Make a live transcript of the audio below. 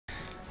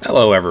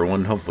Hello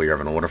everyone, hopefully you're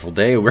having a wonderful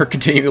day. We're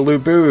continuing Lu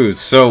Bu.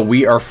 So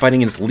we are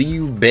fighting against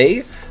Liu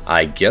Bei.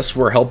 I guess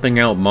we're helping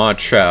out Ma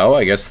Chao.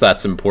 I guess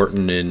that's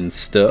important and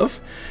stuff.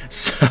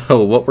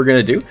 So what we're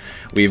going to do,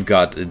 we've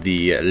got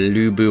the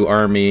Lu Bu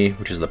army,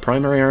 which is the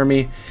primary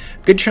army.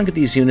 Good chunk of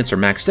these units are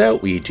maxed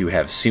out. We do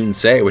have Sun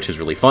Ce, which is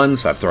really fun,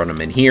 so I've thrown them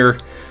in here.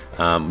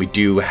 We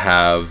do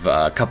have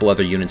a couple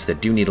other units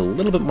that do need a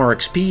little bit more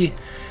XP.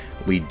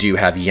 We do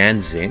have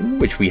Yanxing,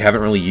 which we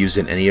haven't really used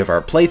in any of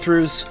our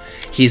playthroughs.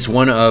 He's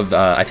one of,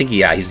 I think,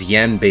 yeah, he's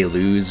Yan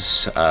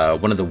Beilu's,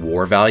 one of the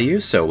war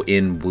values, so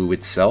in Wu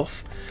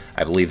itself,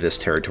 I believe this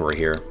territory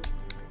here.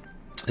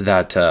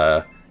 That,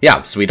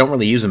 yeah, so we don't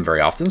really use him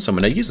very often, so I'm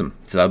going to use him,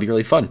 so that'll be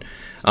really fun.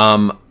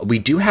 We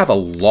do have a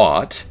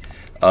lot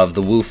of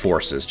the Wu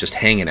forces just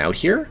hanging out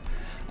here.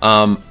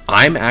 I'm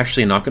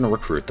actually not going to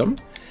recruit them.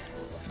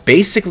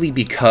 Basically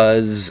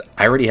because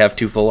I already have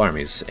 2 full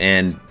armies,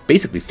 and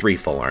basically 3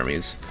 full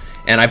armies.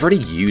 And I've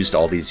already used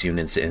all these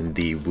units in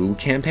the Wu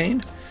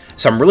campaign,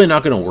 so I'm really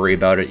not going to worry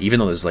about it, even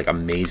though there's, like,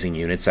 amazing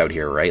units out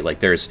here, right? Like,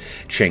 there's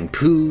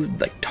Chengpu,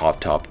 like,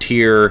 top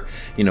tier,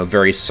 you know,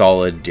 very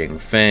solid Ding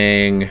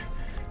Feng.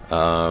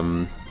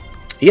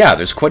 Yeah,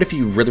 there's quite a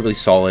few really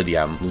solid,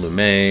 yeah, Lu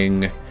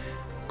Meng,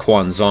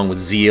 Quanzong with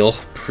Zeal,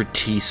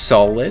 pretty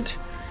solid.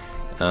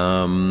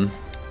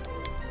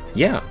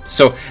 Yeah,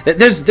 so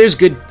there's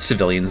good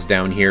civilians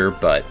down here,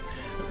 but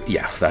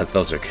yeah,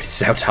 those are good.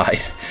 Cao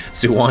Tai,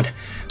 Suwan,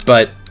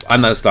 but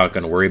I'm just not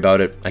going to worry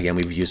about it. Again,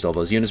 we've used all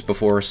those units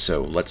before,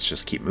 so let's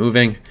just keep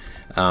moving.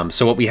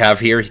 So what we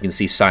have here, you can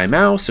see Sai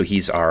Mao, so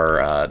he's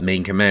our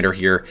main commander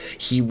here.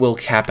 He will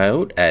cap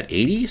out at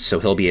 80, so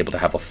he'll be able to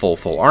have a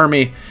full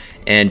army,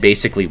 and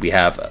basically we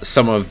have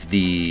some of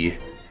the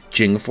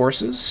Jing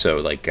forces, so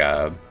like,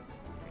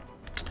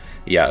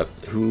 yeah,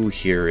 who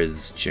here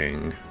is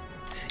Jing?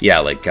 Yeah,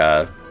 like,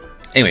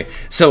 anyway,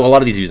 so a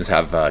lot of these units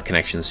have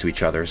connections to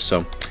each other,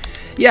 so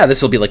yeah,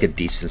 this will be like a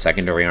decent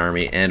secondary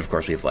army, and of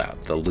course we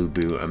have the Lu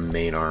Bu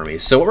main army.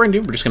 So what we're going to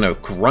do, we're just going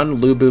to run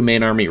Lu Bu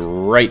main army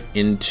right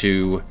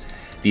into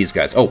these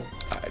guys. Oh,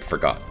 I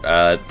forgot.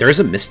 There is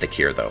a Mystic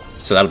here, though,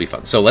 so that'll be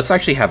fun. So let's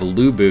actually have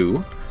Lu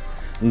Bu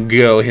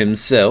go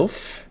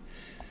himself.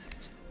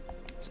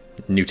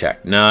 New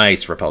tech.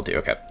 Nice, Repel 2,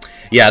 okay.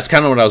 Yeah, it's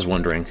kind of what I was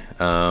wondering.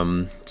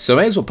 So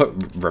may as well put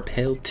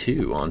Repel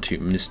 2 onto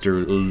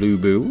Mr. Lu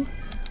Bu.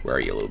 Where are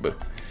you, Lu Bu?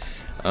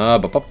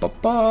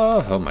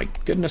 Oh my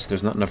goodness,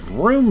 there's not enough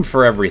room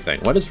for everything.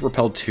 What does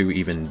Repel 2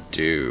 even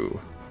do?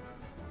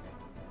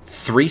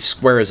 3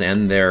 squares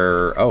and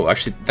they're... Oh,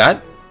 actually,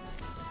 that's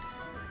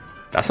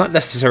not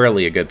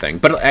necessarily a good thing.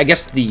 But I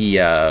guess the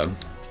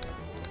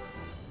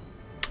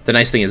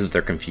nice thing is that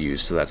they're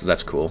confused, so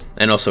that's cool.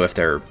 And also, if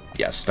they're,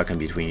 yeah, stuck in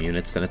between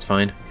units, then it's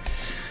fine.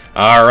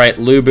 Alright,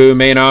 Lu Bu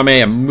main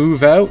army,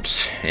 move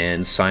out,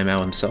 and Sai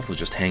Mao himself will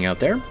just hang out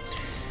there.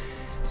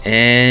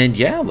 And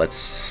yeah,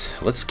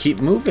 let's keep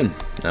moving.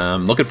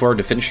 Looking forward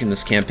to finishing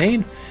this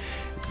campaign.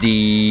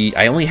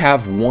 I only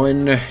have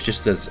one,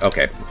 just as,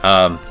 okay,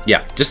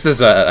 yeah, just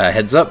as a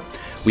heads up,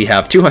 we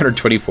have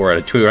 224 out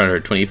of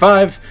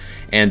 225,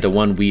 and the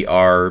one we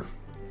are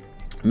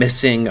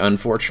missing,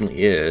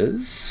 unfortunately,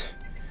 is...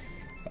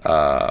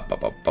 Ma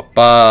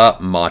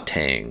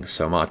Tang.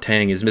 So Ma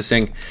Tang is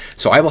missing.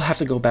 So I will have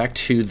to go back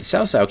to the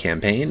Cao Cao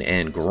campaign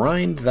and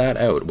grind that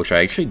out, which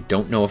I actually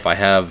don't know if I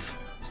have...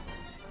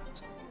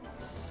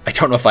 I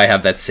don't know if I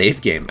have that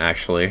save game,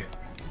 actually.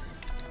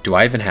 Do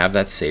I even have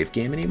that save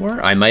game anymore?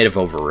 I might have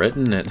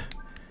overwritten it.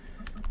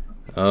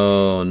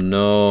 Oh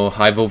no,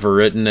 I've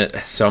overwritten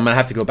it. So I'm gonna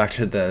have to go back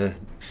to the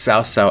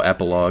Cao Cao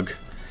Epilogue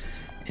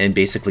and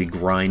basically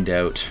grind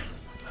out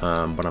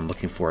what I'm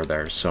looking for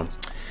there, so...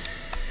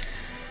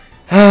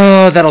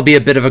 that'll be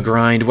a bit of a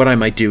grind. What I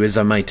might do is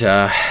I might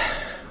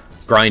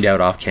grind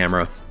out off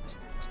camera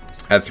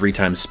at 3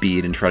 times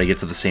speed and try to get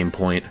to the same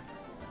point.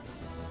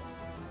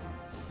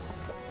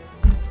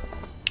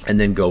 And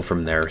then go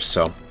from there,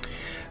 so...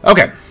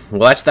 Okay,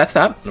 well that's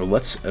that.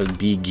 Let's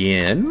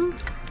begin.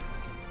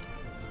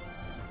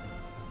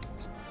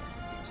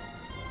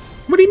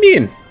 What do you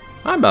mean?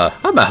 I'm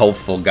a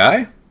helpful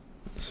guy.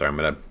 Sorry, I'm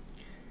gonna...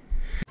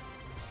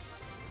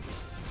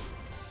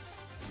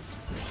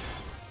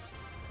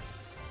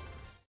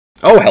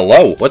 Oh,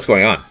 hello! What's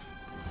going on?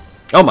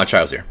 Oh, my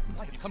child's here.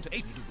 Why have you come to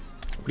aid me?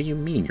 What do you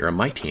mean? You're on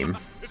my team.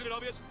 Isn't it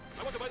obvious?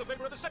 I want to buy the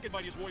favor of the second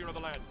mightiest warrior of the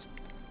land.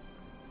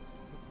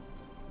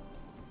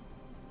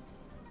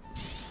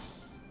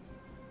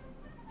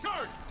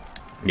 Charge!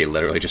 You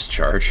literally just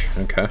charge.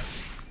 Okay.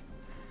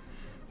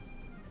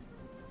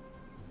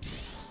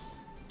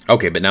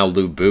 Okay, but now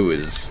Lu Bu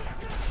is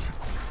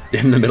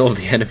in the middle of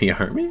the enemy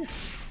army?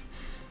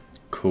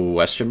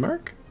 Question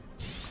mark?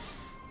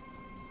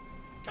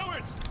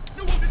 Cowards!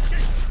 You won't escape!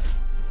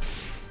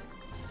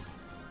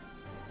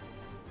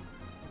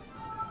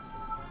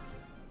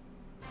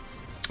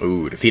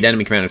 Ooh, defeat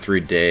enemy commander 3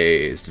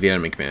 days. Defeat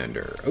enemy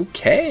commander.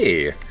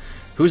 Okay.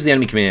 Who's the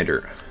enemy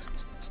commander?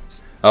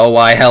 Oh,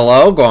 why,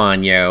 hello,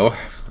 Guan Yu.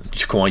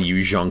 Guan Yu,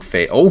 Zhang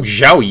Fei. Oh,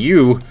 Zhao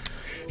Yu.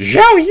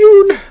 Zhao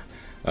Yun.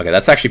 Okay,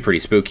 that's actually pretty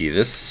spooky.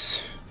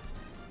 This...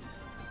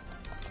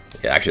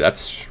 Yeah, actually,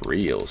 that's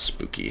real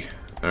spooky.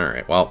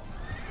 Alright, well.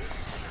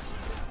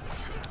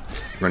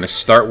 We're going to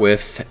start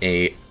with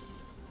a...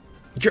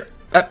 You're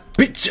a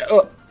bitch!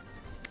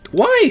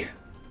 Why?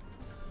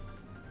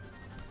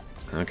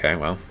 Okay,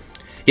 well.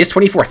 He has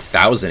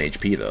 24,000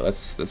 HP, though.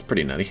 That's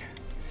pretty nutty.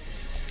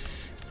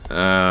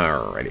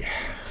 Alrighty.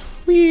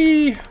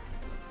 Whee!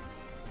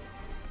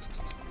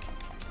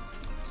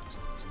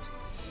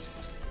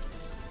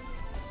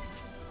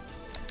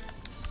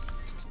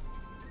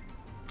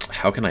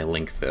 How can I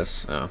link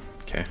this? Oh,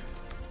 okay.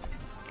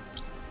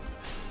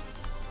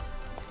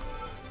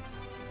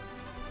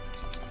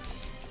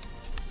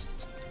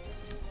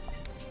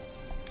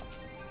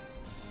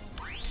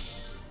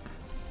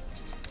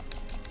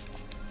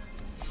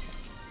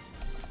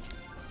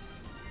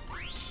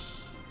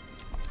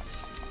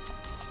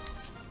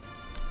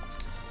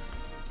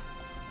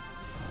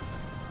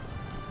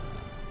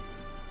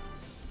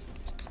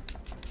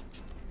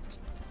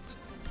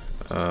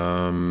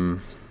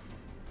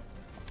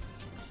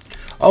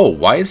 Oh,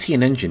 why is he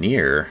an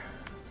engineer?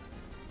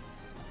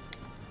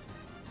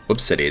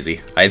 Whoops,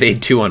 daisy. I have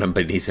A2 on him,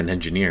 but he's an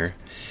engineer.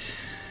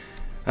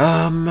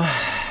 So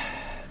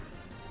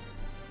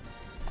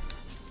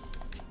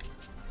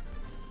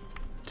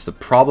the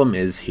problem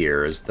is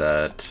here is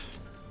that...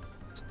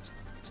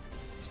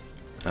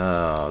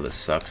 Oh, this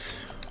sucks.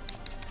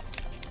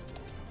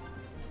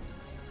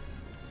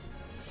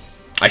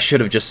 I should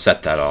have just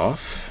set that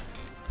off.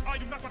 I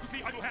do not want to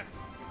see idle hands.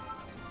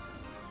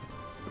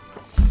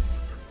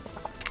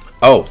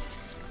 Oh.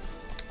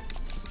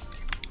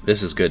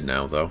 This is good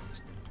now, though.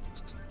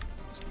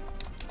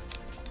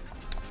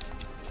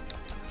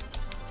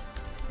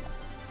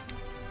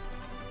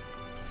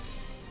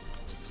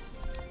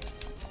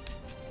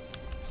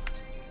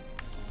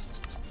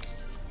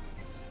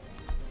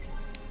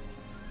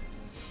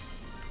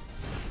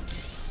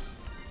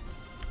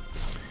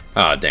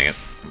 Ah, dang it.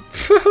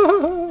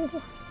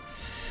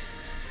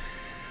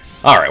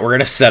 Alright, we're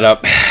gonna set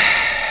up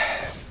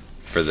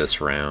for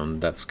this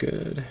round. That's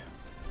good.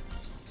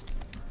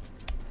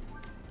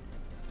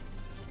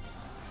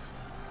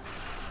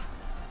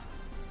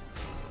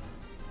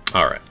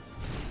 Alright.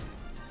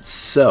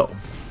 So,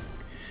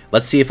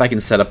 let's see if I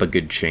can set up a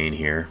good chain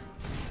here.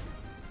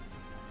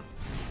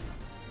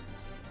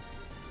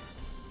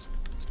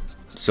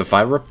 So if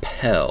I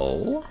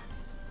repel...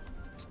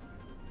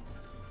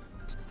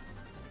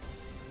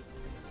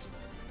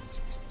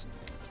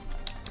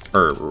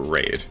 Or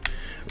raid.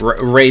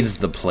 Raid's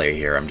the play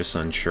here. I'm just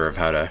unsure of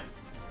how to...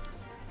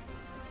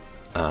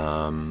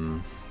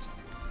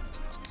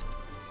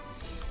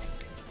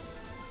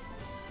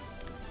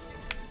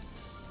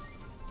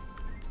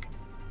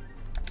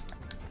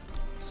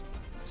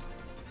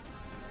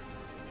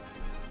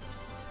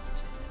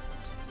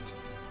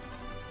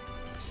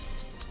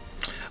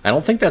 I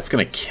don't think that's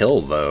gonna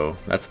kill, though.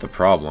 That's the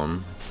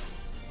problem.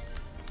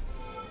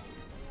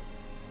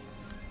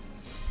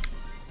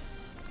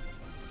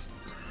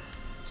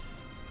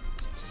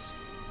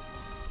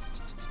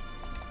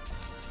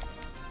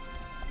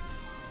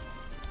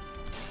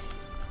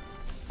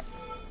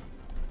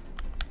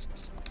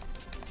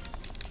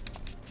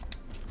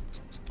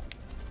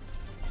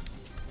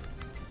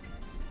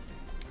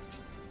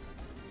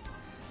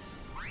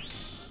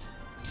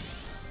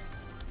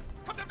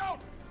 Cut them down.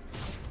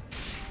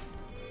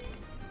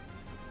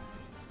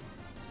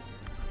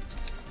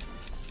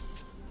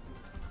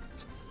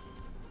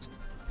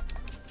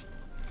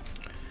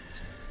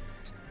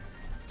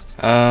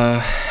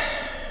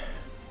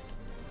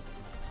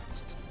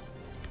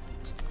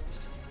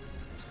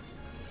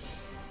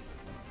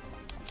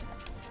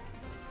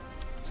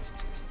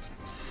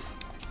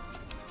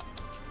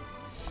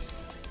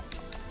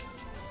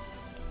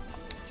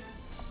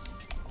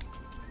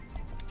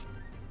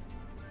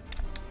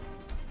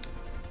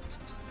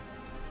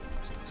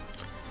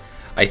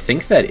 I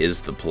think that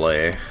is the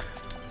play.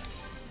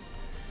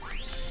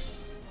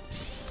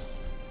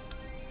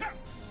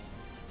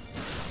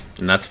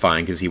 And that's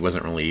fine, because he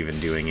wasn't really even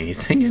doing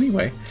anything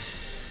anyway.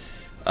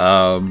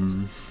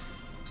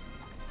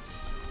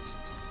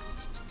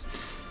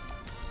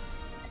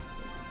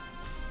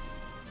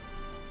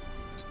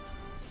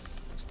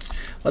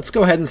 Let's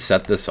go ahead and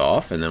set this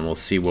off, and then we'll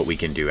see what we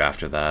can do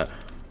after that.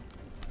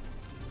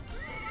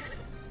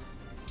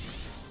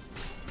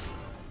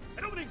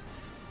 An opening.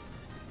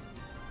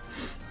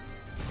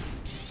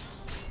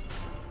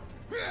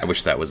 I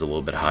wish that was a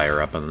little bit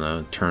higher up on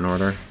the turn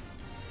order.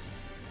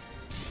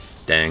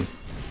 Dang.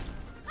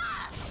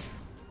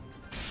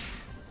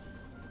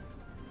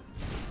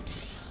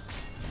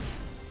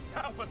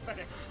 How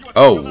pathetic. You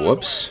are Oh, taking the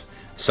whoops.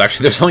 So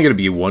actually, there's only going to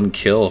be one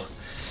kill.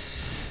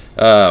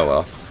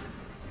 Well.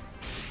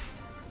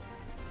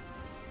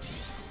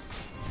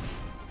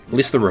 At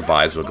least the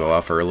revives will go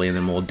off early, and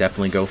then we'll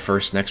definitely go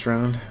first next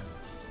round.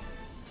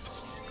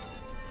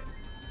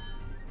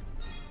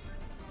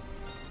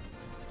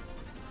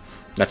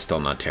 That's still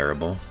not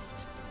terrible.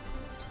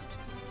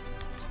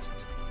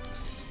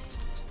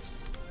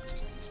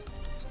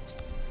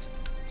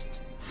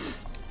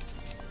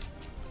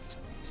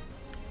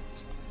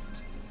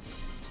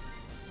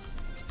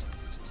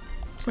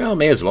 Well,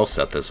 may as well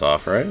set this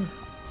off, right?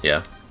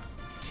 Yeah.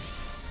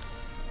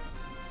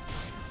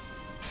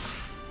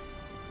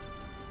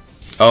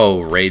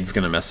 Oh, Raid's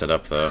gonna mess it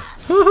up, though.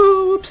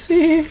 Oh,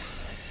 whoopsie.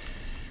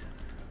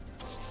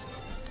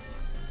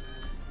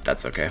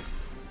 That's okay.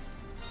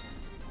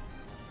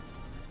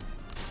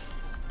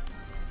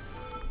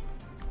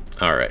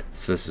 Alright,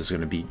 so this is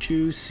gonna be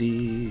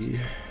juicy.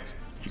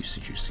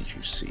 Juicy, juicy,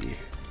 juicy.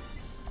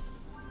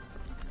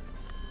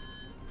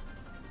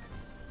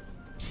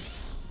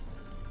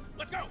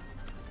 Let's go.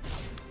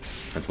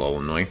 That's a little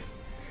annoying.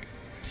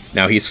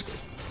 Now he's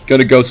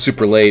gonna go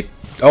super late.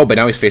 Oh, but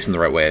now he's facing the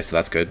right way, so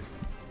that's good.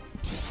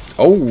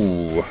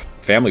 Oh,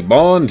 family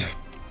bond.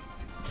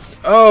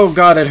 Oh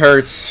god, it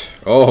hurts.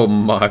 Oh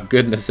my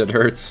goodness, it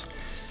hurts.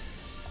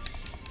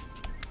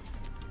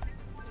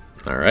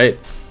 Alright.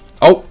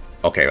 Oh,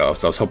 okay, oh,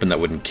 so I was hoping that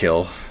wouldn't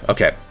kill.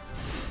 Okay.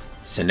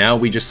 So now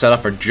we just set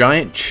off our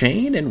giant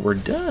chain and we're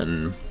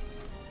done.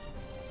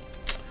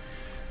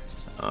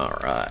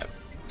 Alright.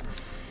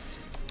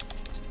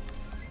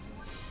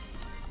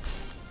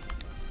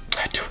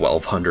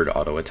 1200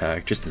 auto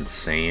attack, just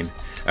insane.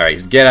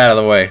 Alright, get out of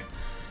the way.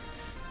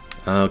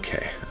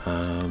 Okay,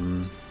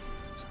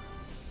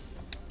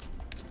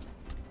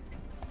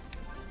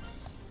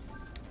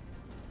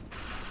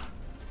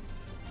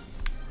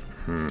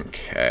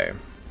 okay,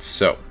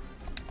 so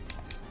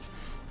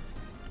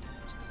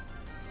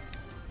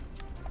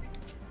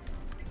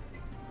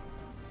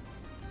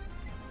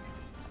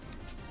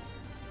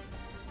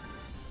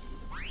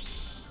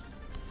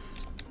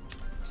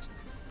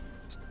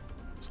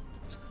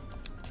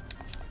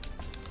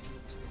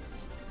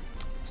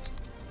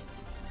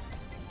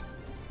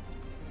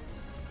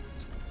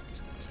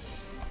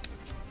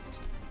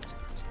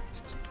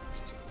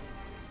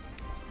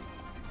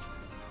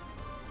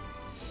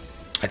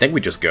I think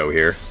we just go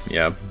here.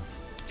 Yeah.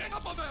 Gang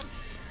up on them.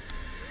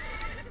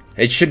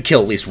 It should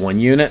kill at least one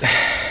unit.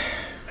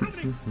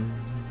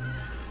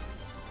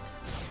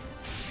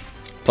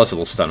 Plus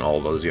it'll stun all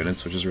of those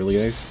units, which is really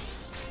nice.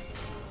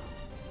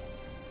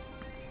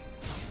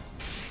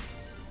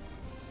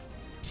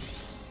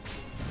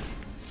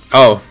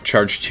 Oh,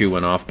 charge 2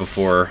 went off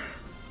before...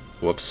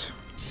 Whoops.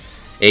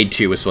 Aid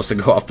 2 was supposed to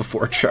go off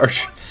before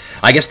charge.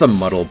 I guess the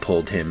muddle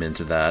pulled him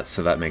into that,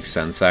 so that makes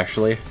sense,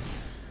 actually.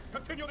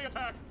 Continue the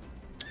attack.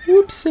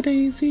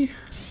 Whoops-a-daisy.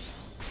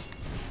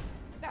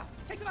 Now,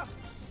 take them out.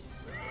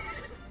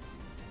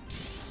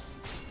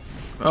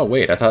 Oh,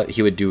 wait, I thought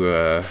he would do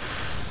a...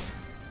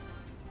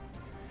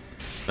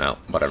 Well,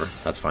 whatever.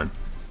 That's fine.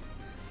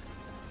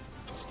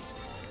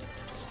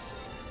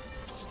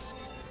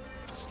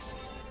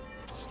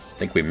 I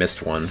think we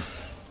missed one.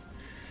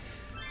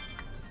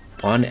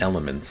 On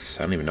elements.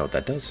 I don't even know what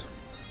that does.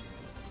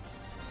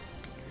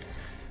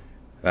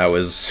 That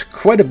was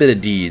quite a bit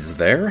of deeds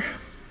there.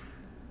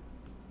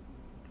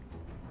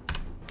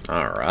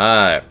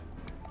 Alright.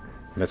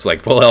 That's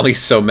like, well, at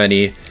least so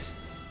many...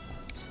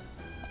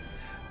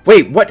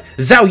 Wait, what?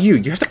 Zhao Yu,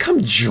 you have to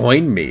come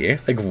join me?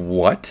 Like,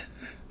 what?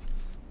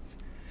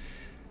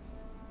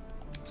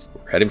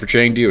 We're heading for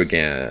Chengdu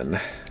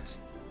again.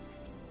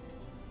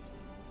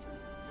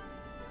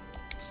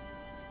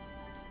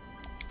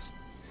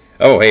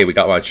 Oh, hey, we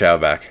got my Chao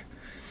back.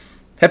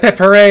 Hip hip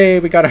hooray,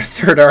 we got our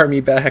third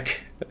army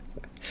back.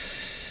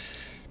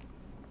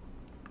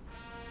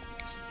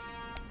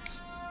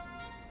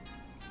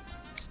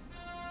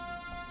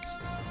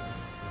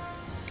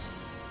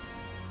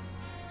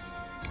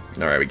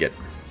 Alright,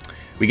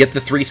 we get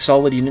the 3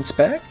 solid units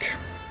back.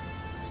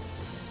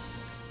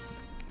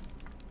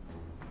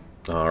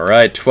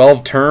 Alright,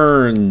 12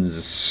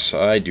 turns.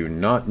 I do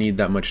not need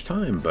that much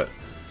time, but...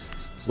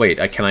 Wait,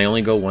 can I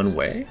only go one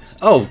way?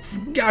 Oh,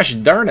 gosh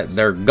darn it.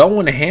 They're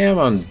going ham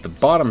on the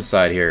bottom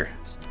side here.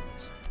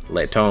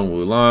 Lei Tong,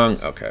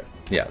 Wulong. Okay.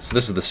 Yeah, so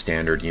this is the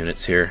standard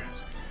units here.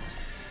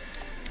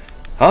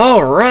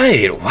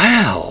 Alright,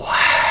 wow.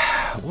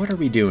 What are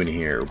we doing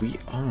here? We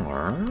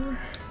are...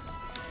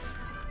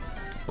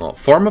 Well,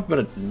 form up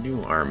a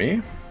new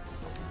army.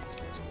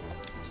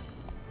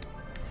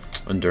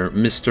 Under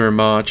Mr.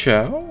 Ma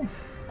Chao.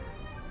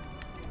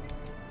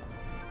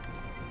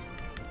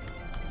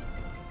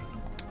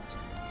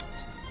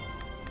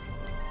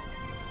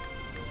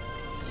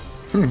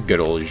 Good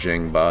old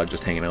Zheng Ba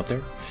just hanging out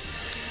there.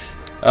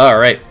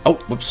 Alright. Oh,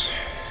 whoops.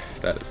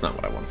 That is not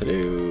what I wanted to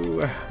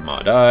do.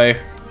 Ma Dai.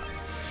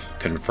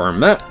 Confirm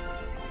that.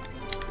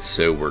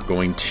 So we're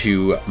going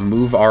to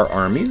move our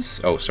armies.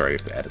 Oh, sorry, I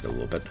have to edit it a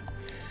little bit.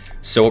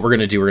 So what we're going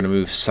to do, we're going to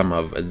move some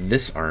of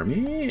this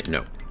army.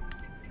 No.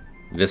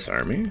 This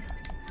army.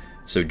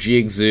 So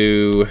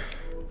Jiangsu.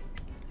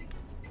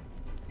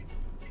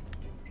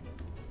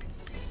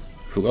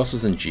 Who else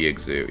is in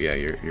Jiangsu? Yeah,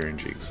 you're in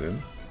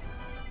Jiangsu.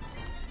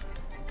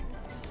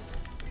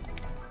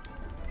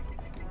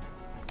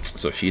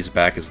 So she's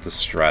back as the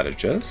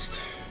strategist.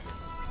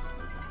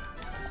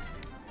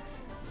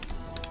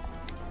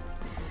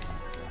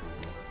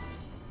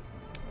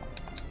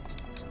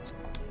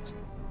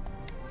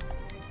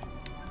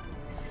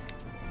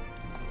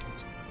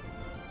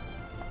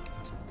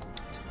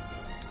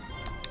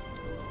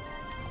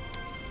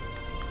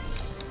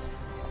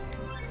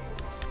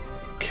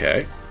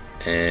 Okay.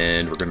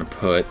 And we're going to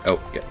put... Oh,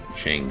 yeah.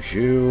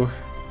 Changju.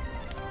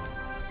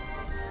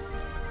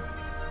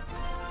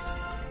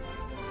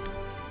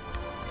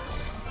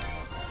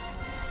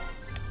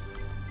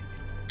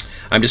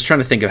 I'm just trying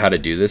to think of how to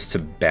do this to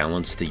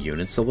balance the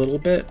units a little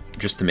bit.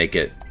 Just to make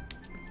it...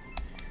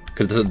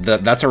 Because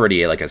that's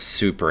already like a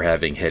super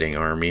heavy hitting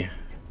army.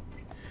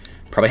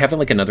 Probably having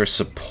like another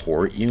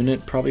support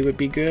unit probably would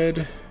be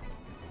good.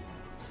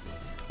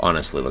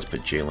 Honestly, let's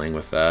put Jiling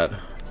with that.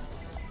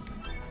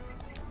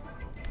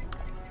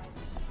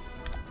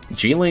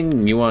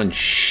 Jiling, Yuan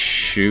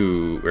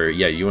Shu, or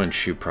yeah, Yuan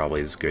Shu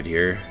probably is good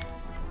here.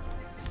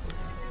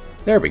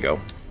 There we go.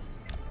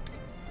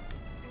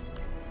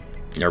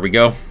 There we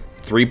go.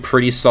 3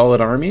 pretty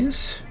solid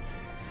armies.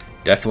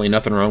 Definitely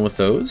nothing wrong with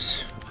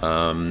those.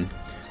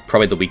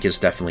 Probably the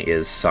weakest definitely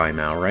is Sai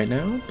Mao right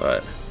now,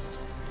 but...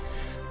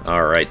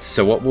 Alright,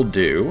 so what we'll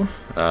do,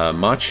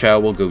 Ma Chao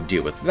will go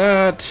deal with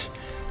that.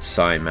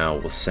 Sai Mao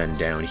will send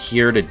down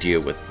here to deal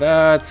with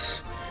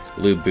that.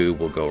 Lu Bu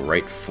will go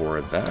right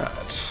for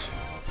that.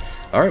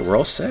 Alright, we're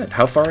all set.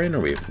 How far in are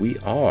we? We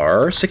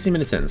are 60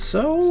 minutes in,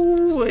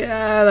 so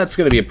yeah, that's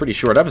going to be a pretty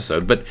short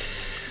episode, but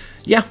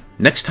yeah,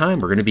 next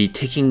time we're going to be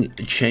taking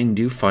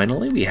Chengdu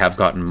finally. We have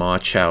gotten Ma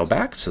Chao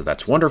back, so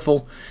that's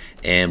wonderful,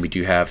 and we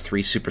do have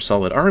 3 super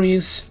solid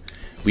armies.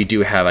 We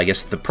do have, I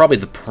guess, probably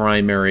the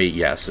primary,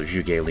 yeah, so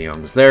Zhuge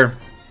Liang's there.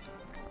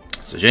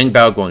 So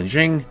Jingbao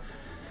Guangjing,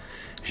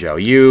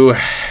 Zhao Yu,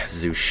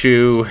 Zhu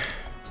Shu.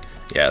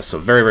 Yeah, so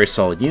very, very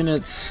solid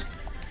units.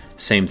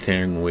 Same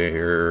thing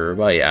where,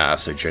 well, yeah,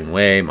 so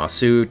Zhengwei,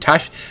 Masu,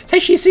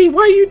 Taishisi,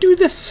 why you do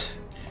this?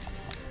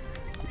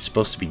 You're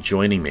supposed to be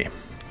joining me.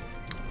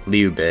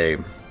 Liu Bei,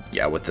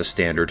 yeah, with the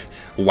standard.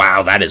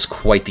 Wow, that is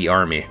quite the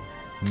army.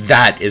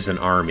 That is an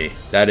army.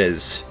 That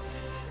is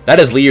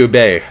Liu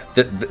Bei.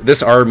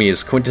 This army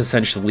is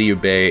quintessential Liu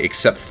Bei,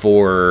 except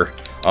for,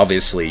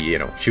 obviously, you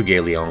know,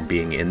 Zhuge Liang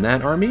being in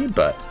that army,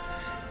 but...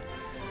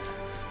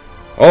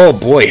 Oh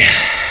boy,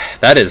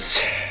 that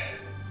is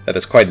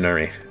quite an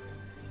army.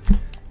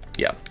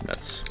 Yeah,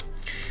 that's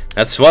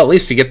well, at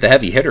least you get the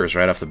heavy hitters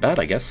right off the bat,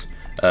 I guess.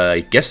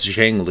 I guess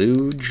Zhang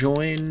Lu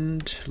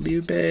joined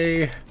Liu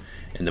Bei.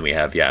 And then we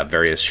have, yeah,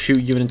 various Shu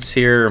units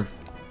here.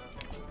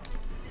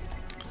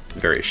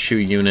 Various Shu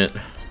unit.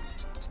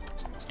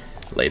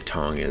 Lei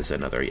Tong is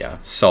another, yeah,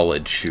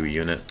 solid Shu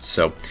unit.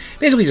 So,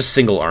 basically just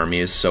single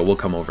armies, so we'll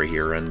come over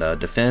here and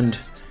defend.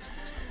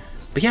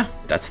 But yeah,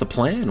 that's the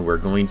plan. We're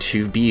going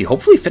to be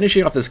hopefully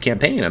finishing off this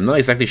campaign. I'm not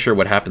exactly sure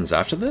what happens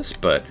after this,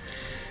 but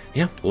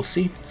yeah, we'll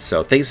see.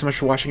 So thank you so much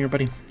for watching,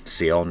 everybody.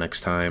 See you all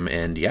next time.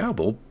 And yeah,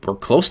 we're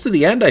close to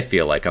the end, I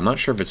feel like. I'm not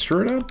sure if it's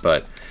true or not,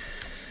 but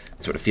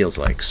that's what it feels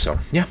like. So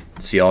yeah,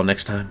 see you all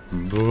next time.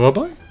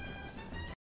 Bye-bye.